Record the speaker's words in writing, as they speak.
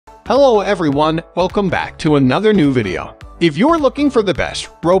Hello everyone, welcome back to another new video. If you're looking for the best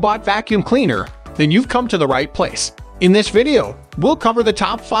robot vacuum cleaner, then you've come to the right place. In this video, we'll cover the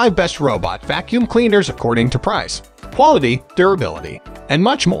top 5 best robot vacuum cleaners according to price, quality, durability, and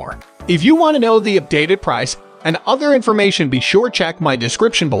much more. If you want to know the updated price and other information, be sure to check my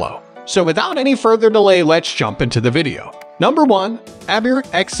description below. So without any further delay, let's jump into the video. Number 1. ABIR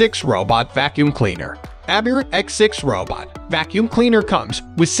X6 Robot Vacuum Cleaner. ABIR X6 Robot Vacuum Cleaner comes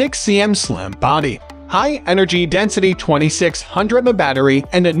with 6 cm slim body, high energy density 2600 mAh battery,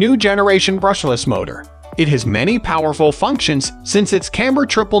 and a new generation brushless motor. It has many powerful functions since its camera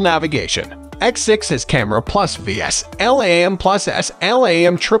triple navigation. X6 has camera plus vs LAM plus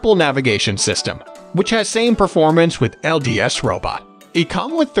SLAM triple navigation system, which has same performance with LDS robot. It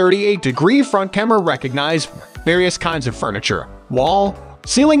comes with 38-degree front camera, recognize various kinds of furniture, wall,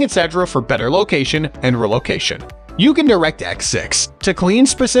 ceiling, etc. for better location and relocation. You can direct X6 to clean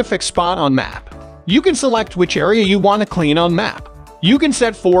specific spot on map. You can select which area you want to clean on map. You can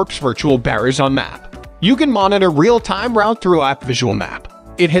set Forbes virtual barriers on map. You can monitor real-time route through app visual map.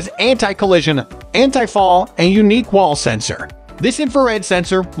 It has anti-collision, anti-fall, and unique wall sensor. This infrared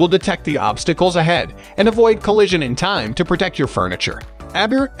sensor will detect the obstacles ahead and avoid collision in time to protect your furniture.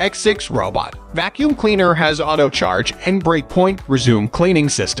 ABIR X6 Robot Vacuum Cleaner has auto charge and breakpoint resume cleaning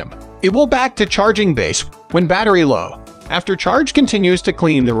system. It will back to charging base when battery low, after charge continues to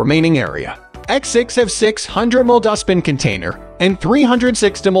clean the remaining area. X6 have 600 ml dustbin container and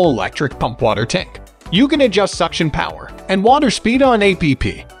 360 ml electric pump water tank. You can adjust suction power and water speed on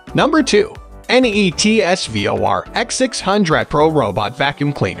app. Number 2. NEATSVOR X600 Pro Robot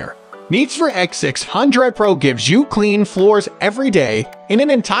Vacuum Cleaner. NEATSVOR X600 Pro gives you clean floors every day in an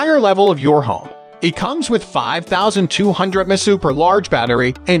entire level of your home. It comes with 5200 mAh super large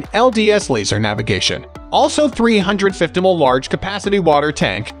battery and LDS laser navigation. Also 350 ml large capacity water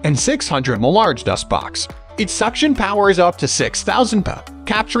tank and 600 ml large dust box. Its suction power is up to 6000 PA,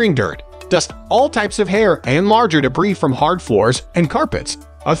 capturing dirt, dust, all types of hair, and larger debris from hard floors and carpets.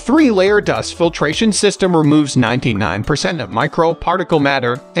 A 3-layer dust filtration system removes 99% of microparticle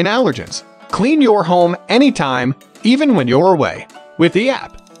matter and allergens. Clean your home anytime, even when you're away. With the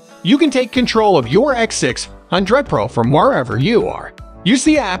app, you can take control of your X600 Pro from wherever you are. Use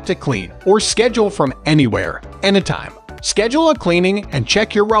the app to clean or schedule from anywhere, anytime. Schedule a cleaning and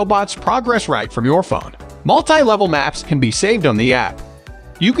check your robot's progress right from your phone. Multi-level maps can be saved on the app.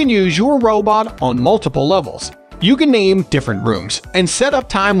 You can use your robot on multiple levels. You can name different rooms and set up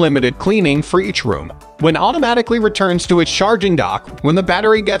time-limited cleaning for each room, when automatically returns to its charging dock when the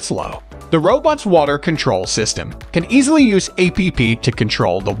battery gets low. The robot's water control system can easily use app to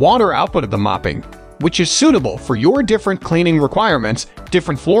control the water output of the mopping, which is suitable for your different cleaning requirements,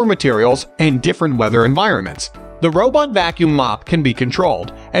 different floor materials, and different weather environments. The robot vacuum mop can be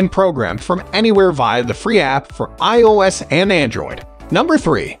controlled and programmed from anywhere via the free app for iOS and Android. Number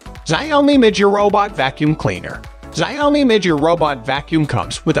 3. XIAOMI MIJIA Robot Vacuum Cleaner. XIAOMI MIJIA Robot Vacuum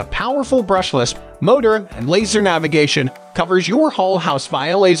comes with a powerful brushless motor and laser navigation, covers your whole house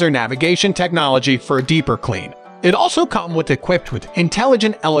via laser navigation technology for a deeper clean. It also comes equipped with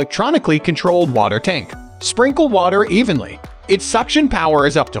intelligent electronically controlled water tank. Sprinkle water evenly. Its suction power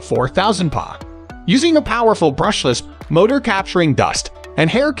is up to 4000 PA. Using a powerful brushless motor capturing dust and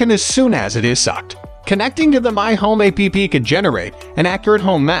hair can as soon as it is sucked. Connecting to the My Home app can generate an accurate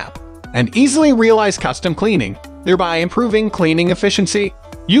home map and easily realize custom cleaning, thereby improving cleaning efficiency.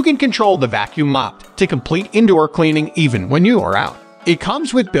 You can control the vacuum mop to complete indoor cleaning even when you are out. It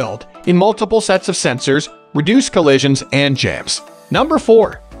comes with built-in multiple sets of sensors, reduce collisions and jams. Number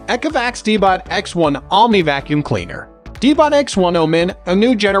 4. ECOVACS DEEBOT X1 OMNI Vacuum Cleaner. DEEBOT X1 OMNI, a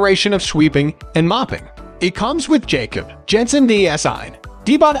new generation of sweeping and mopping. It comes with Jacob Jensen design.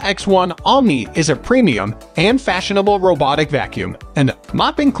 DEEBOT X1 OMNI is a premium and fashionable robotic vacuum and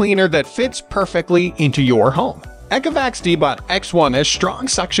mopping cleaner that fits perfectly into your home. ECOVACS DEEBOT X1 has strong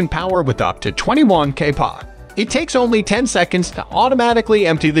suction power with up to 21 kPa. It takes only 10 seconds to automatically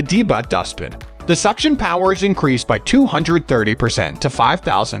empty the DEEBOT dustbin. The suction power is increased by 230% to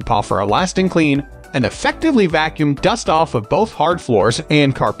 5000 PA for a lasting clean and effectively vacuum dust off of both hard floors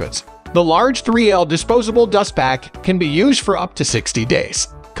and carpets. The large 3L disposable dust bag can be used for up to 60 days.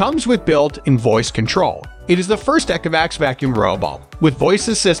 Comes with built-in voice control. It is the first ECOVACS vacuum robot with voice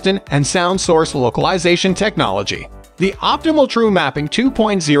assistant and sound source localization technology. The Optimal True Mapping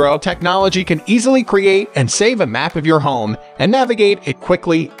 2.0 technology can easily create and save a map of your home and navigate it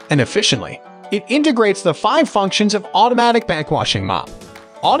quickly and efficiently. It integrates the 5 functions of automatic backwashing mop,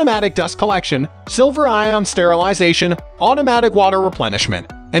 automatic dust collection, silver ion sterilization, automatic water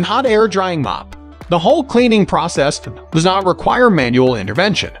replenishment, and hot air drying mop. The whole cleaning process does not require manual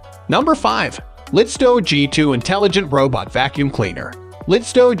intervention. Number 5. Lydsto G2 Intelligent Robot Vacuum Cleaner.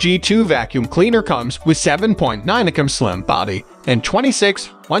 Lydsto G2 Vacuum Cleaner comes with 7.9 ACOM slim body and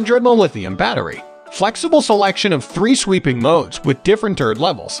 2600 mAh lithium battery. Flexible selection of 3 sweeping modes with different dirt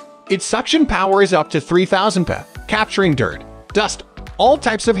levels. Its suction power is up to 3000 PA, capturing dirt, dust, all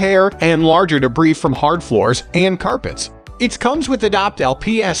types of hair, and larger debris from hard floors and carpets. It comes with Adopt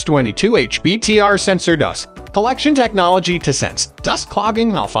LPS22H BTR sensor dust collection technology to sense dust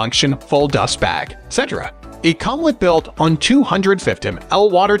clogging, malfunction, full dust bag, etc. It comes with built-on 250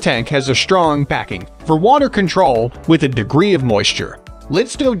 ml water tank, has a strong backing for water control with a degree of moisture.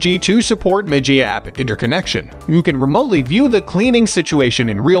 Lydsto G2 support MIJIA app interconnection. You can remotely view the cleaning situation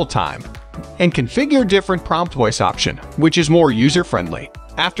in real time and configure different prompt voice option, which is more user-friendly.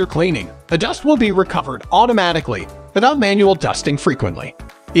 After cleaning, the dust will be recovered automatically without manual dusting frequently.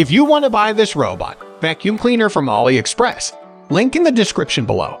 If you want to buy this robot vacuum cleaner from AliExpress, link in the description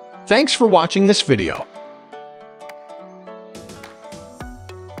below. Thanks for watching this video.